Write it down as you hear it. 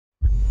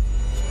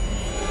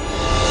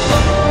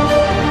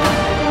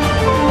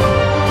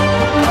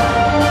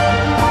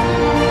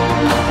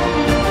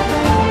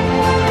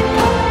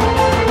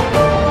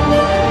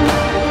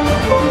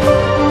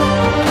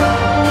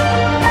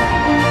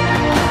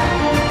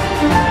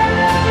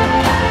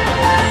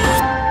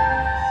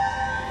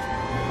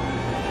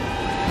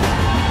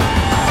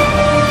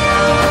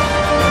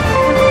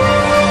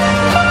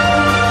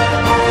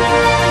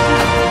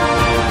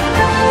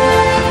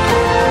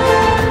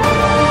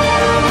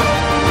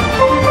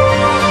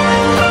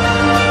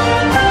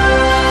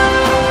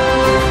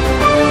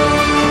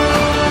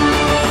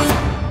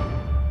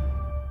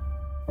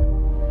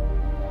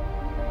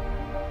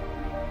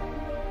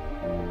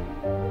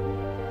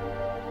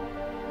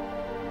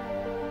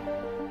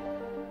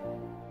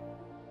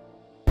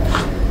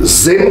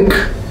Zinc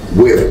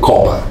with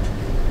copper.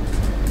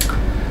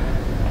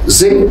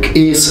 Zinc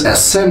is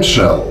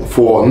essential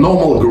for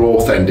normal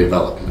growth and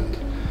development,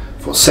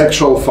 for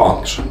sexual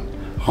function,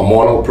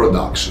 hormonal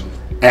production,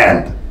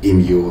 and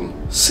immune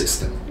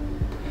system.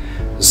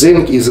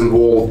 Zinc is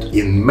involved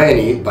in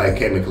many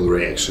biochemical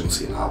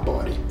reactions in our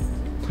body.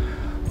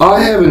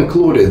 I have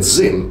included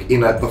zinc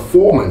in a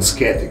performance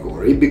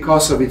category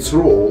because of its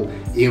role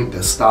in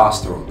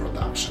testosterone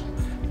production,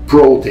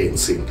 protein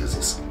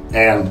synthesis,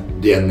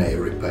 and DNA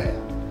repair.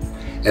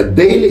 A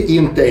daily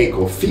intake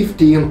of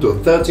 15 to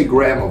 30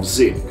 grams of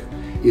zinc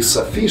is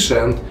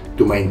sufficient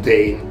to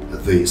maintain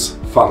these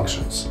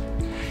functions.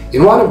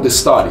 In one of the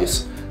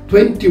studies,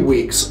 20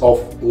 weeks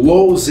of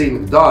low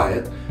zinc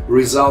diet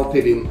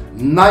resulted in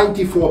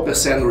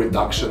 94%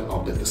 reduction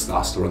of the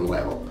testosterone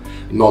level,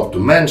 not to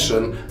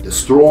mention the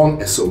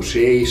strong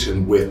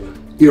association with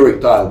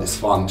erectile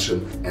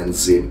dysfunction and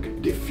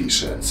zinc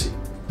deficiency.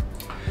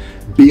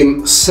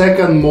 Being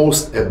second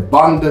most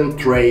abundant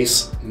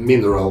trace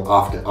mineral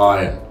after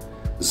iron,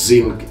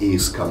 zinc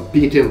is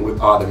competing with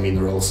other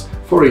minerals,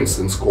 for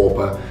instance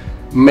copper,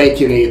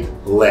 making it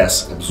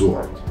less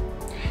absorbed.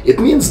 It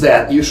means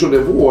that you should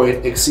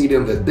avoid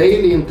exceeding the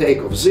daily intake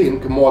of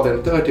zinc more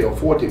than 30 or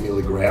 40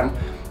 milligrams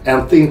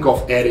and think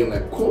of adding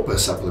a copper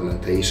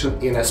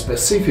supplementation in a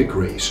specific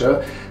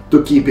ratio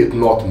to keep it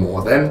not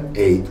more than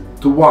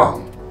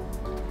 8:1.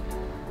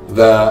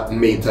 The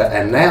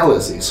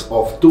meta-analysis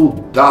of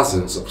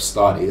 24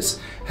 studies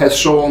has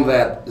shown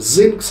that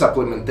zinc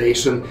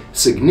supplementation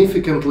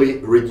significantly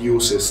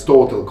reduces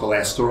total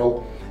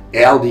cholesterol,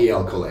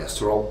 LDL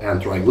cholesterol,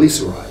 and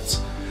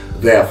triglycerides.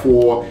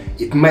 Therefore,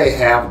 it may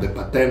have the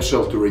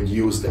potential to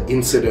reduce the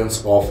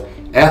incidence of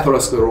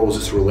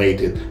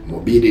atherosclerosis-related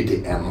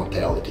morbidity and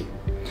mortality.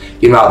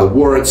 In other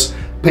words,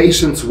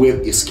 patients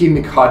with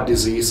ischemic heart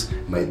disease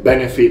may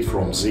benefit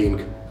from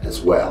zinc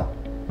as well.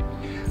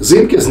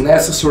 Zinc is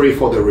necessary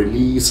for the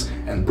release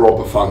and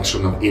proper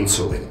function of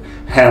insulin,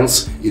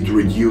 hence it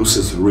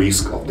reduces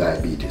risk of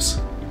diabetes.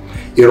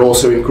 It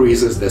also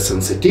increases the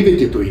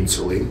sensitivity to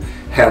insulin,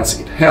 hence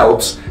it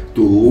helps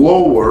to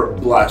lower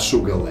blood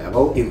sugar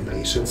level in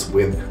patients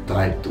with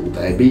type 2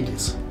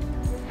 diabetes.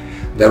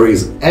 There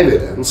is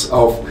evidence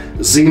of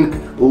zinc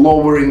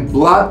lowering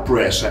blood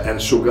pressure and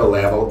sugar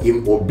level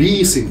in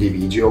obese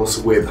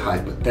individuals with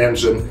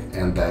hypertension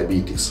and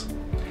diabetes.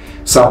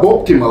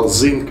 Suboptimal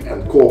zinc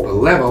and copper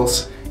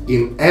levels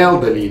in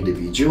elderly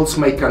individuals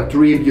may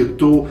contribute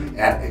to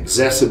and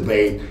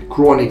exacerbate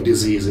chronic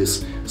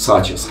diseases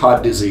such as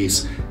heart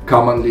disease,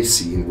 commonly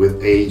seen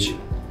with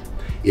aging.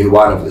 In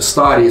one of the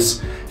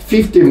studies,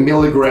 50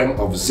 milligrams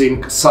of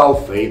zinc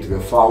sulfate were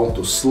found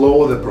to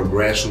slow the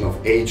progression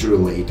of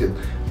age-related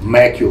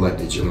macular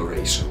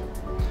degeneration.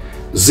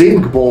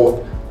 Zinc,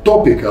 both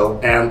topical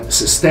and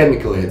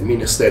systemically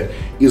administered,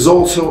 is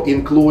also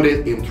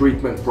included in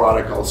treatment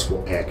protocols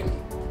for acne.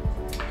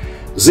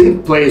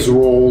 Zinc plays a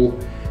role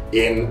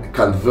in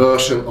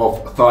conversion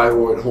of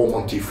thyroid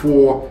hormone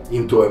T4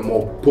 into a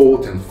more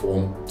potent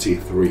form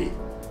T3.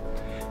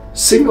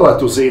 Similar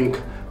to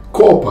zinc,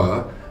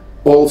 copper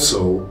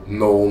also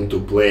known to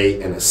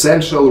play an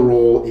essential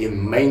role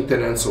in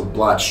maintenance of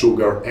blood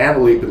sugar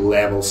and lipid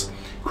levels,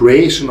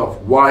 creation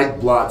of white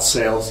blood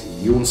cells,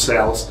 immune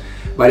cells,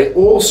 but it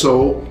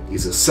also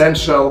is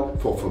essential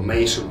for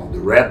formation of the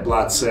red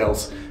blood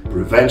cells,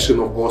 prevention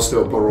of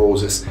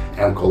osteoporosis,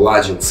 and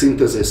collagen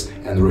synthesis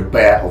and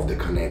repair of the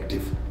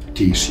connective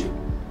tissue.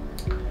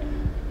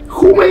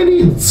 Who may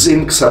need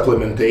zinc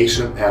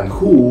supplementation and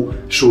who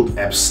should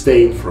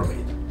abstain from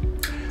it?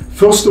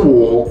 First of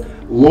all,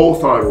 low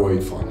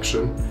thyroid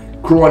function,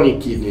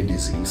 chronic kidney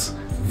disease,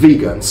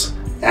 vegans,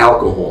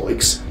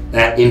 alcoholics,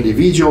 and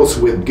individuals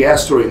with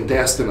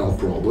gastrointestinal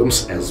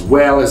problems, as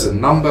well as a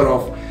number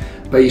of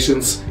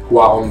patients who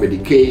are on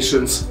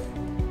medications,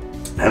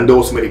 and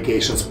those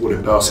medications put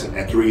a person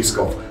at risk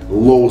of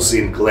low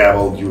zinc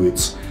level due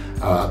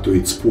to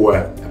its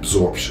poor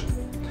absorption.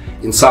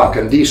 In some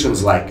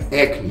conditions like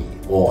acne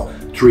or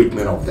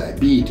treatment of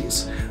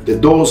diabetes, the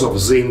dose of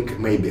zinc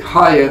may be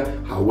higher,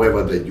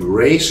 however the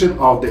duration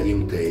of the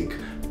intake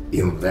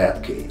in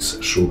that case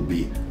should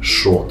be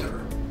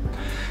shorter.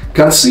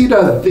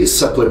 Consider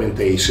this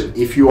supplementation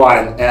if you are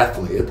an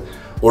athlete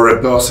or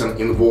a person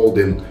involved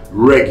in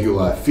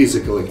regular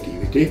physical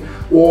activity,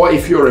 or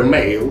if you're a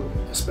male,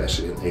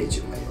 especially an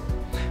aging male.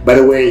 By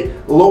the way,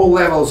 low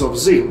levels of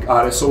zinc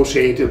are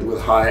associated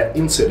with higher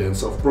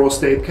incidence of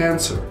prostate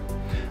cancer.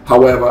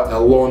 However, a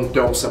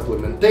long-term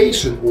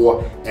supplementation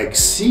or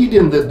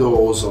exceeding the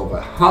dose of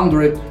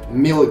 100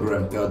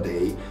 milligrams per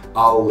day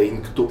are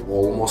linked to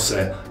almost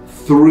a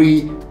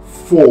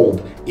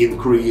threefold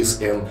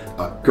increase in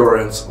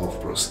occurrence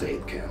of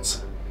prostate cancer.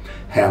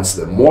 Hence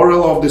the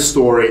moral of the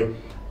story: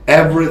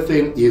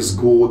 everything is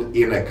good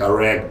in a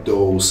correct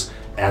dose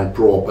and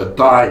proper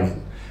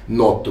timing,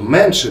 not to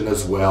mention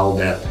as well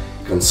that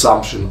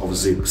consumption of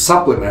zinc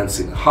supplements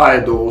in a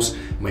higher dose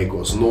may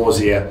cause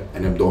nausea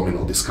and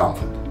abdominal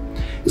discomfort.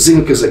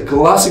 Zinc is a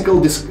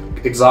classical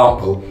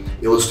example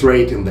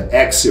illustrating the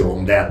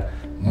axiom that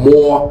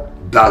more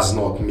does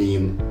not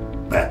mean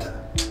better.